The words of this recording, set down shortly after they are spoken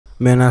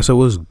Man, so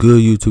what's good,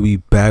 YouTube? We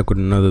back with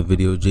another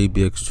video.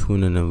 JBX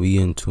tuning and we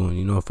in tune.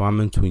 You know, if I'm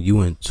in tune,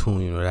 you in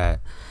tune. You know that.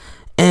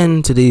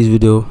 And today's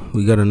video,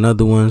 we got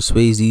another one.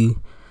 Zesty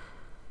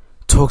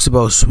talks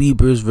about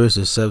sweepers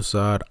versus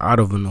SevSide. I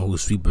don't even know who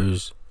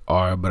sweepers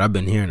are, but I've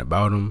been hearing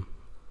about them.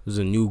 There's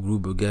a new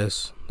group, I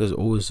guess. There's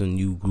always a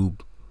new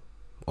group.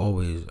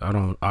 Always. I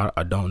don't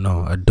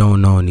know. I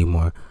don't know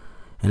anymore.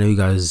 And then we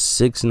got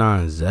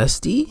 6ix9ine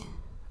Zesty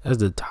as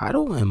the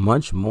title and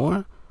much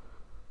more.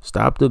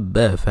 Stop the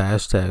Beth,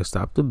 hashtag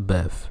stop the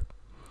Beth.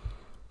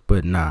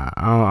 But nah,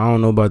 I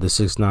don't know about the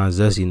 6ix9ine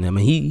Zesty. I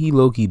mean, he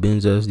low-key been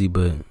Zesty,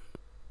 but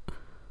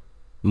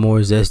more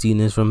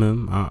zestiness from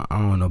him, I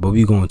don't know, but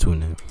we going to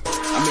now.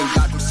 I'm in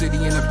Gotham City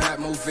in a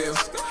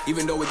Batmobile.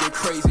 Even though it get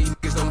crazy,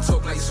 niggas don't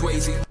talk like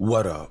Swayze.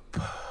 What up?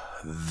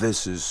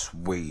 This is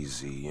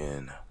Swayze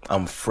and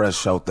I'm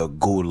fresh out the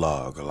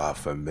gulag, La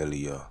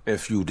Familia.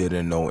 If you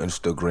didn't know,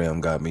 Instagram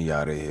got me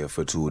out of here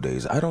for 2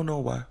 days. I don't know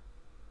why.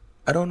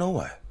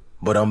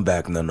 But I'm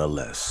back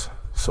nonetheless.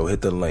 So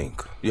hit the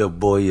link. Your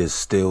boy is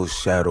still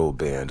shadow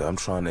banned. I'm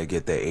trying to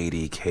get the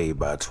 80K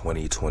by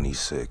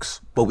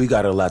 2026. But we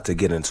got a lot to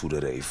get into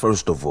today.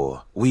 First of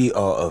all, we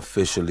are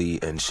officially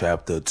in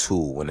chapter 2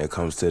 when it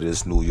comes to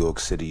this New York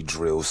City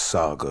drill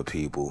saga,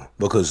 people.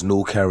 Because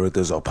new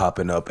characters are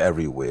popping up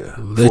everywhere.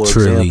 Literally. For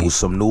example,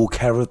 some new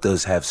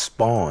characters have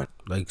spawned.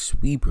 Like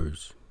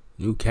sweepers.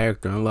 New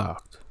character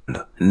unlocked.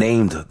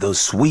 Named the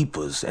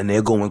Sweepers, and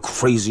they're going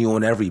crazy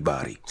on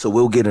everybody. So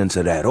we'll get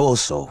into that.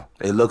 Also,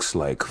 it looks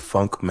like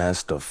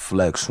Funkmaster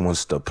Flex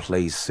wants to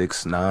play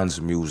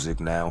 6ix9ine's music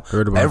now.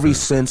 Ever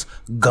since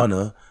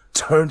Gunna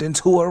turned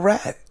into a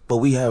rat. But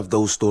we have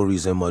those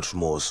stories and much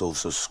more, so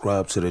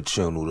subscribe to the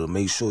channel to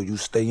make sure you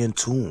stay in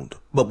tuned.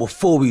 But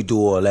before we do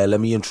all that,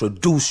 let me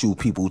introduce you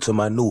people to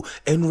my new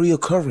and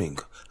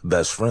reoccurring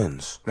best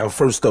friends. Now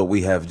first up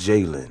we have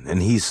Jalen, and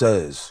he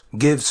says,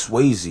 give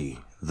Swayze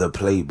the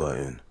play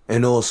button,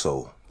 and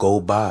also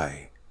go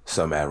buy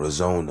some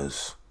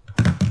Arizonas.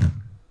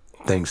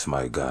 Thanks,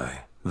 my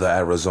guy. The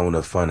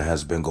Arizona fun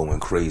has been going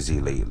crazy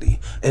lately.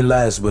 And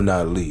last but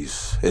not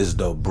least is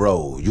the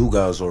bro. You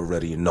guys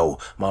already know,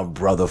 my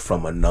brother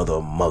from another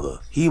mother.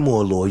 He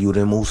more loyal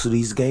than most of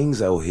these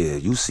gangs out here.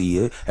 You see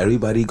it,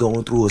 everybody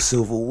going through a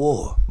civil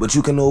war. But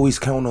you can always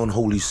count on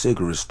Holy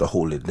Cigarettes to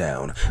hold it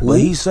down.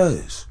 But he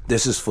says,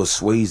 this is for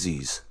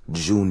Swayze's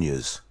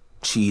Junior's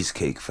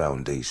Cheesecake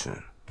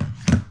Foundation.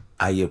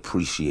 I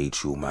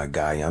appreciate you, my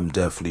guy. I'm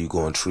definitely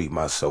going to treat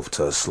myself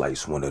to a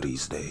slice one of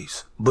these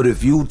days. But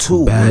if you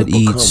too want to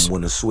become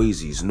one of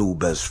Swayze's new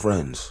best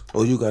friends,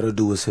 all you got to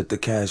do is hit the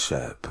Cash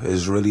App.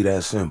 It's really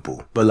that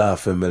simple. But La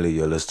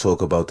Familia, let's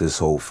talk about this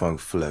whole Funk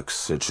Flex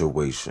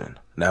situation.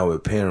 Now,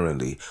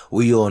 apparently,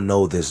 we all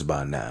know this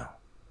by now.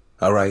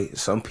 Alright,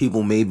 some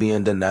people may be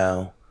in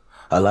denial.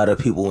 A lot of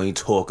people ain't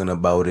talking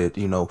about it,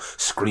 you know,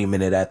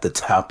 screaming it at the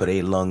top of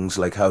their lungs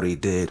like how they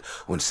did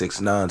when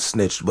 6ix9ine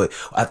snitched. But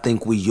I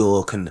think we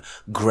all can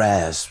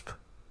grasp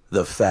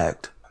the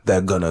fact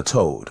that Gunna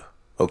told,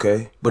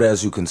 okay? But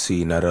as you can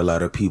see, not a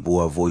lot of people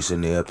are voicing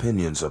their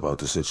opinions about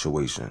the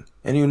situation.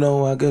 And you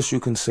know, I guess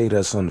you can say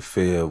that's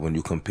unfair when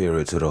you compare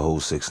it to the whole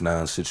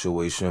 6ix9ine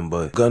situation,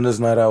 but Gunna's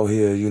not out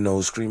here, you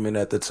know, screaming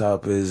at the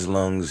top of his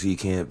lungs he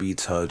can't be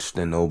touched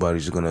and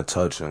nobody's gonna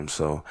touch him,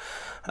 so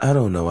I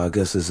don't know, I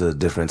guess it's a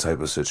different type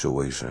of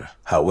situation.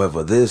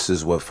 However, this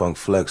is what Funk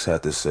Flex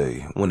had to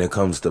say when it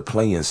comes to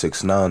playing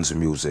 6ix9ine's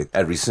music.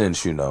 Ever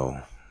since, you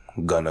know,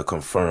 Gunna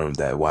confirmed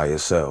that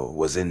YSL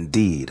was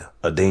indeed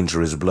a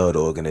dangerous blood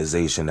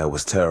organization that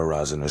was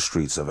terrorizing the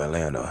streets of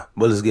Atlanta.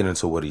 But let's get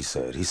into what he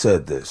said. He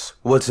said this: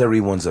 what's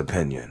everyone's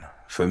opinion?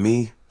 For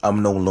me,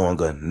 I'm no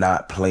longer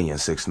not playing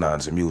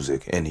 6ix9ine's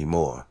music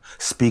anymore.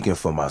 Speaking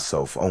for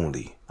myself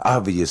only.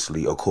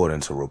 Obviously, according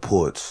to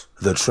reports,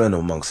 the trend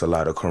amongst a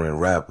lot of current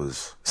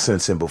rappers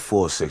since and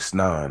before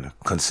 6ix9ine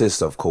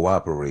consists of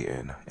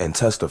cooperating and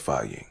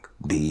testifying.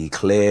 Be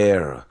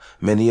clear,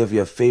 many of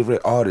your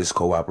favorite artists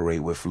cooperate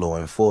with law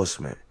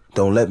enforcement.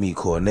 Don't let me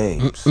call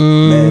names.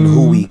 Man,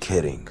 who we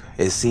kidding?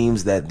 It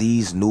seems that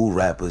these new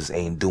rappers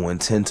ain't doing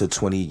 10 to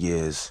 20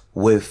 years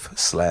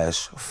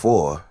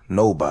with/for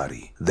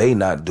nobody. They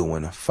not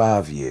doing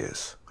 5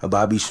 years.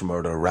 Bobby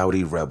Shmurda,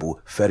 Rowdy Rebel,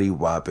 Fetty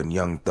Wap, and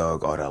Young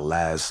Thug are the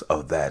last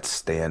of that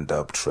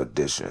stand-up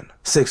tradition.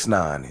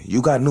 6ix9ine,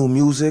 you got new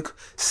music?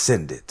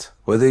 Send it.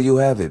 Well, there you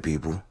have it,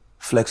 people.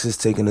 Flex is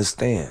taking a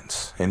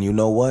stance. And you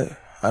know what?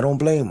 I don't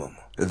blame him.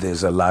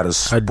 There's a lot of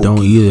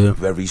spooky,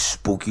 very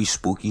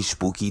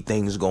spooky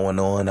things going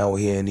on out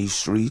here in these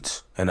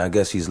streets. And I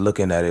guess he's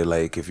looking at it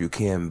like, if you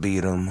can't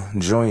beat them,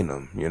 join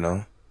them, you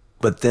know?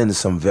 But then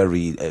some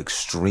very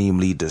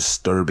extremely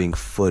disturbing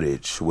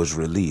footage was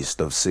released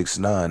of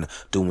 6ix9ine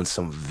doing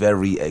some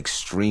very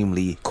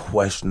extremely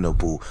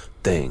questionable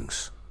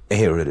things. And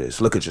here it is.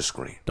 Look at your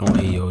screen. Don't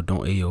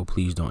Ayo,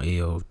 please don't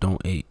Ayo.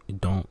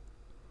 Don't.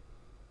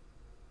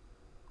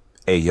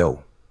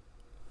 Ayo.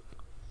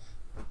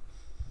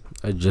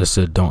 I just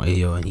said don't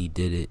Ayo and he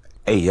did it.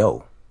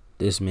 Ayo.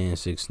 This man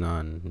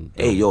 6ix9ine.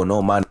 Ayo,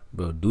 no man.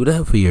 Bro, do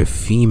that for your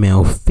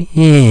female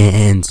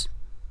fans.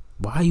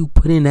 Why are you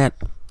putting that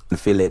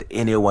feel let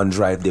anyone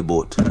drive the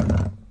boat.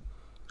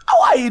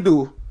 How you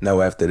do?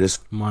 Now after this,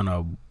 man,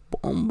 a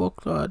bomb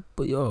clot,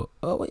 but yo,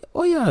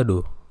 what y'all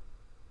do?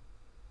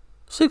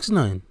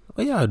 6ix9ine,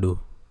 what y'all do?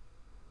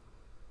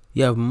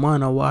 You have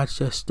man to watch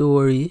your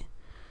story.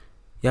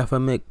 You have to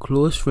make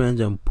close friends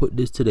and put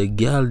this to the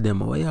girl them.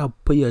 Why you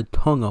put your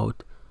tongue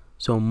out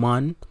so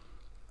man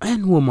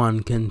and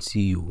woman can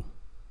see you?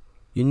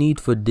 You need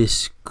for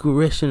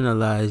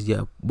discretionalize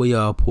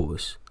your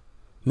post.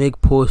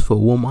 Make posts for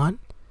woman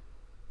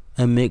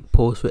and make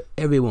posts for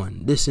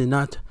everyone. This is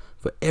not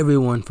for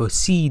everyone for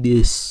see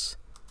this.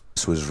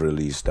 This was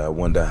released. I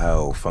wonder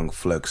how Funk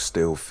Flex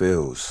still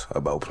feels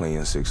about playing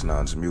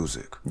 6ix9ine's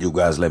music. You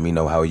guys let me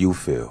know how you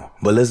feel.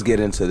 But let's get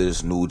into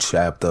this new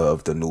chapter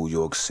of the New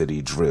York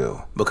City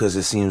drill, because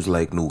it seems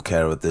like new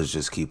characters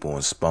just keep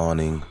on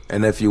spawning.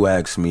 And if you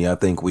ask me, I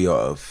think we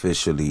are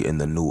officially in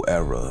the new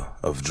era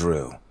of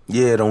drill.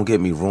 Yeah, don't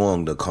get me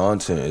wrong, the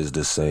content is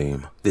the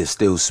same. They're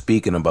still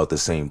speaking about the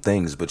same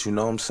things, but you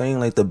know what I'm saying?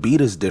 Like, the beat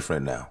is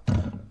different now.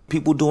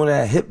 People doing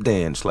that hip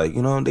dance, like,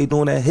 you know, they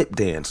doing that hip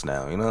dance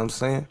now, you know what I'm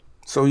saying?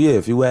 So yeah,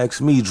 if you ask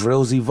me,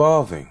 drill's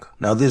evolving.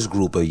 Now this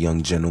group of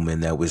young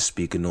gentlemen that we're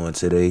speaking on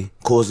today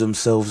calls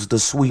themselves the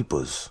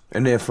Sweepers.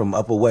 And they're from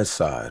Upper West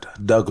Side,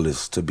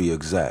 Douglas to be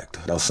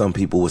exact. Now some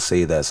people would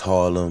say that's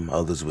Harlem,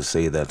 others would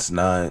say that's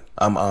not.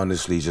 I'm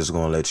honestly just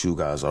gonna let you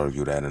guys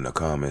argue that in the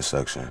comment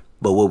section.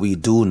 But what we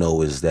do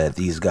know is that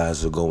these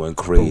guys are going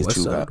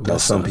crazy. Now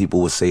some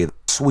people would say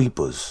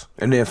Sweepers,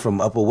 and they're from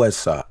Upper West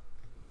Side.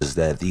 Is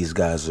that these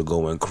guys are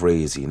going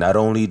crazy. Not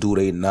only do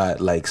they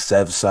not like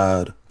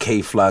SevSide,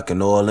 K-Flock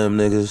and all them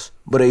niggas,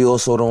 but they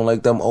also don't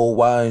like them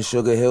OY and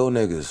Sugar Hill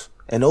niggas.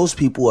 And those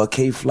people are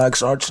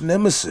K-Flock's arch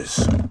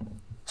nemesis.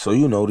 So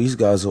you know, these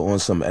guys are on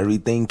some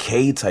everything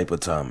K type of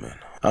timing.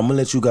 I'm gonna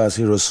let you guys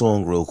hear a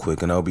song real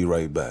quick and I'll be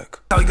right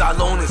back. He got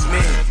loan his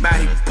man,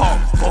 he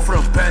pop, go for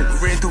the pen,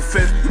 ran through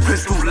fifth, you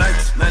pissed through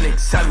legs, man,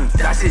 7,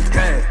 that shit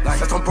dead. Like,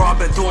 that's on bro, I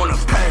been doing a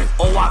pen.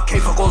 OY,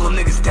 fuck all them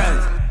niggas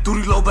dead.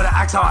 Duty low, better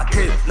act how I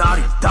kid. Nah,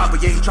 he died,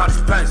 but yeah, he tried to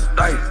spend.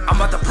 Like, I'm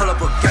about to pull up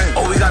again.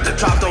 Oh, we got the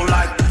drop, though,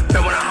 like.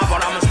 Then when I hop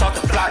out, I'ma start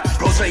the fly.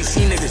 Bro, say,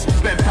 see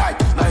niggas, been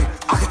packed. Like,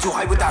 I get too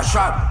hype with that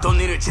shot. Don't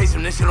need to chase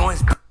him, this shit on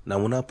his. Now,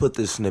 when I put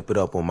this snippet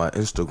up on my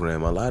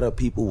Instagram, a lot of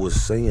people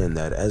was saying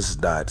that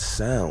S-Dot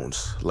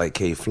sounds like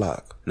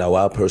K-Flock. Now,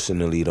 I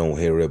personally don't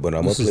hear it, but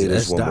I'm gonna play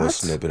this one more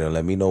snippet and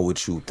let me know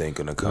what you think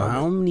in the comments.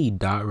 How many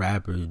dot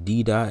rappers?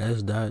 D-Dot,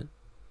 S-Dot?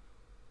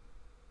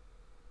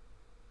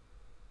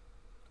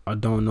 I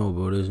don't know,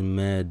 bro. There's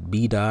mad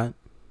B-Dot,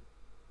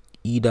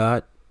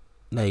 E-Dot.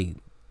 Like,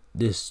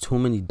 there's too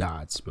many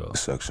dots, bro.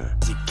 Section.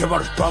 Care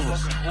about his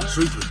brothers.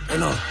 Sweepers, ain't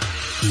none.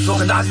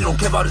 Talking down, he don't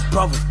care about his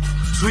brothers.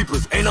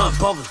 Sweepers, ain't none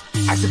brothers.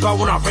 Asked about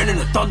when I ran in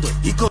the thunder.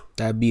 He could.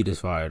 That beat is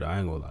fire, though. I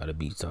ain't gonna lie, the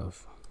beat's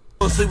tough.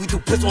 Say we do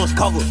piss on his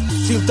cover.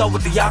 Teamed up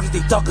with the Yagis,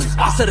 they duckers.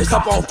 I said it's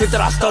up, I don't think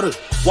that I stuttered.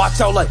 Watch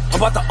out, like, I'm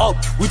about to up.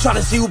 We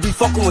tryna see who be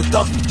fucking with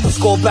Ducky. Let's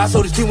go back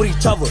so this team with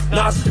each other.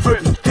 Nas,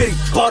 Britain, Kitty,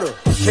 Butter.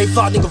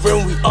 K5 nigga real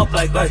when we up,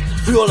 like,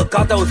 we all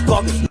got that was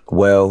bugging.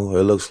 Well,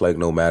 it looks like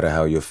no matter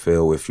how you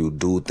feel, if you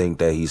do think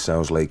that he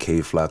sounds like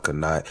K-Flock or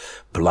not,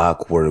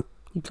 Blockwork.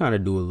 You kind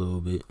of do a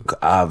little bit.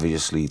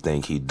 Obviously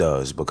think he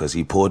does, because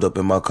he pulled up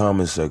in my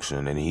comment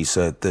section and he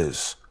said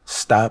this: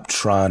 stop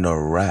trying to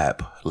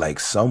rap like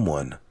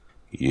someone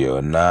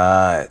you're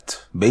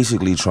not.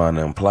 Basically trying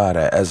to imply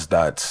that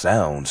S-Dot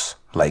sounds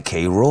like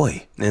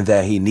K-Roy and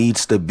that he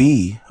needs to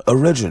be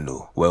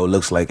original. Well, it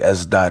looks like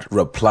S-Dot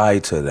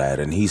replied to that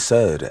and he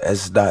said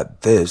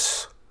S-Dot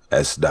this,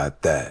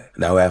 S-Dot that.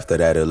 Now after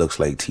that, it looks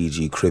like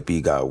TG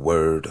Crippy got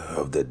word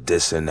of the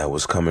dissing that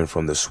was coming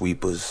from the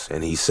Sweepers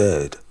and he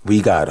said,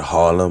 we got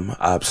Harlem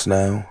ops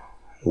now.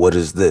 What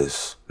is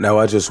this? Now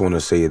I just want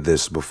to say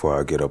this before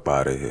I get up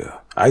out of here.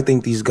 I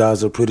think these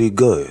guys are pretty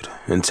good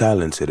and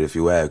talented if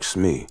you ask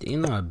me. They're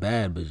not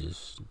bad, but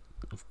just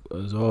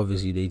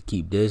obviously they'd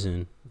keep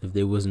dissing if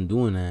they wasn't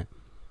doing that.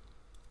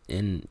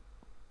 And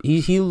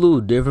he a little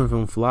different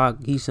from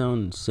Flock. He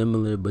sounds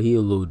similar, but he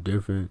a little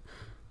different.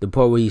 The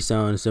part where he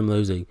sounds similar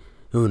is like,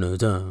 oh no,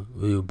 time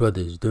with your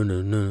brothers, that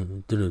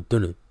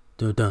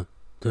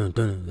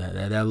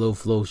little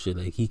flow shit.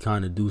 Like, he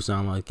kind of do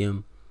sound like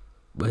him,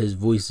 but his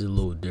voice is a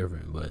little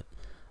different. But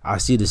I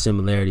see the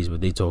similarities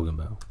what they talking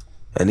about.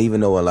 And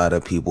even though a lot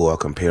of people are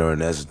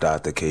comparing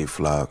S-Dot to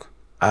K-Flock,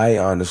 I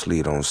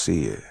honestly don't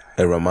see it.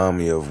 It reminds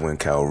me of when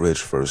Cal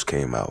Rich first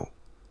came out.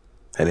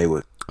 And they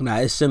would... Nah,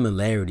 it's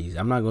similarities.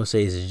 I'm not going to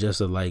say it's just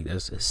alike.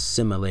 That's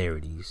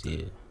similarities,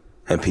 yeah.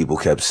 And people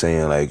kept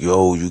saying like,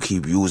 yo, you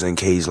keep using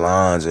K's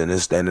lines and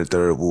this, that, and the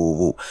third, woo,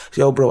 woo.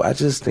 Yo, bro, I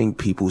just think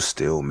people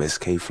still miss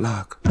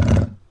K-Flock.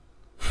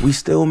 We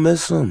still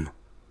miss him.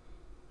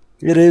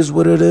 It is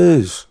what it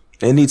is.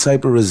 Any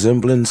type of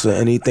resemblance or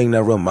anything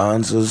that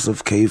reminds us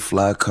of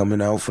K-Flock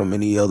coming out from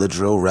any other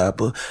drill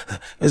rapper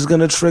is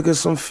gonna trigger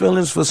some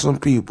feelings for some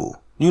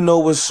people. You know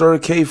what Sir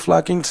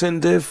K-Flockington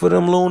did for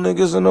them little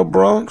niggas in the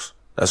Bronx?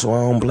 That's why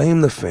I don't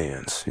blame the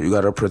fans. You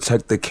gotta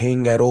protect the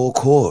king at all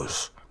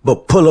costs.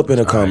 But pull up in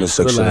the comment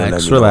section and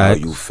let me know how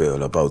you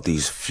feel about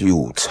these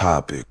few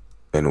topics.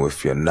 And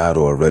if you're not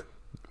already,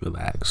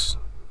 relax.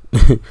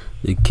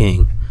 The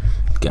king.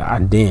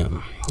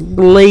 Goddamn.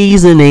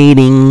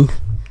 Blazinating.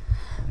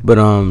 But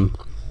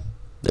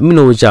let me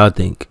know what y'all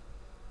think.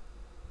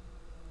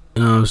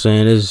 You know what I'm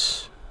saying?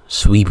 There's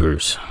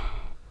sweepers.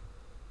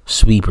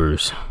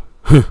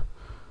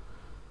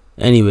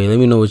 Anyway, let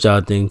me know what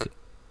y'all think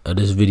of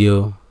this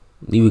video.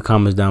 Leave your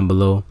comments down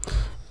below.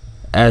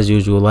 As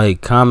usual,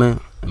 like,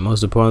 comment, and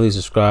most importantly,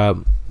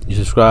 subscribe. You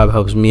subscribe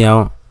helps me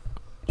out.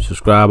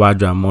 Subscribe, I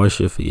drop more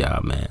shit for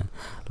y'all, man.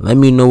 Let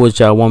me know what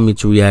y'all want me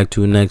to react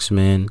to next,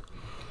 man.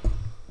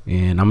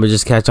 And I'm gonna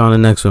just catch on the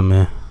next one,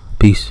 man.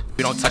 Peace.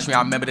 You don't touch me,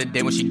 I remember the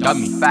day when she dubbed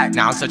me.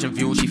 Now I'm such a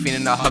view, she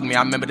feeling to hug me.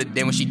 I remember the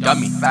day when she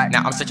dubbed me.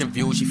 Now I'm such a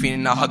view, she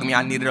feeling to hug me.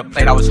 I needed a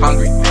plate, I was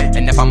hungry.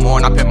 And if I'm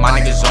on, I put my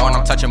niggas on.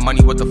 I'm touching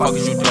money, what the fuck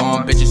is you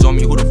doing? Bitches on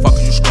me, who the fuck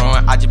is you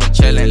screwing? I just been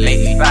chilling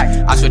lately.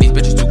 I swear these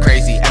bitches too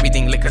crazy.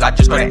 Everything lit cause I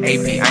just go to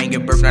AP. I ain't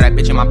give birth, now that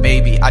bitch in my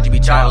baby. I just be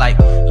chillin' like,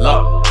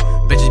 look.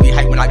 Bitches be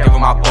hype when I give them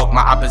my book.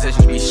 My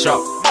oppositions be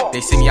shook. They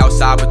see me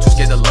outside but too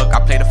scared to look. I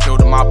play the field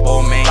of my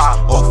ball mains.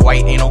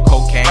 Off-white, ain't no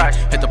cocaine.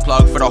 Hit the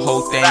plug for the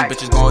whole thing.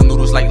 Bitches going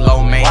noodles like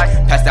low main.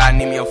 Past that I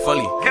need me a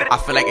fully. I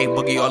feel like a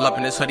boogie all up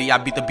in this hoodie. I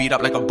beat the beat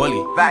up like a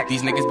bully.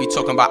 These niggas be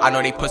talking about I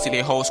know they pussy.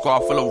 They whole squad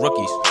full of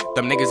rookies.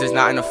 Them niggas is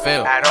not in the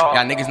field.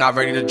 Y'all niggas not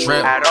ready to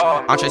drill.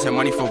 I'm chasing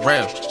money for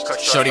real.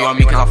 Shorty on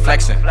me cause I'm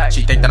flexing.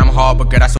 She think that I'm hard but good.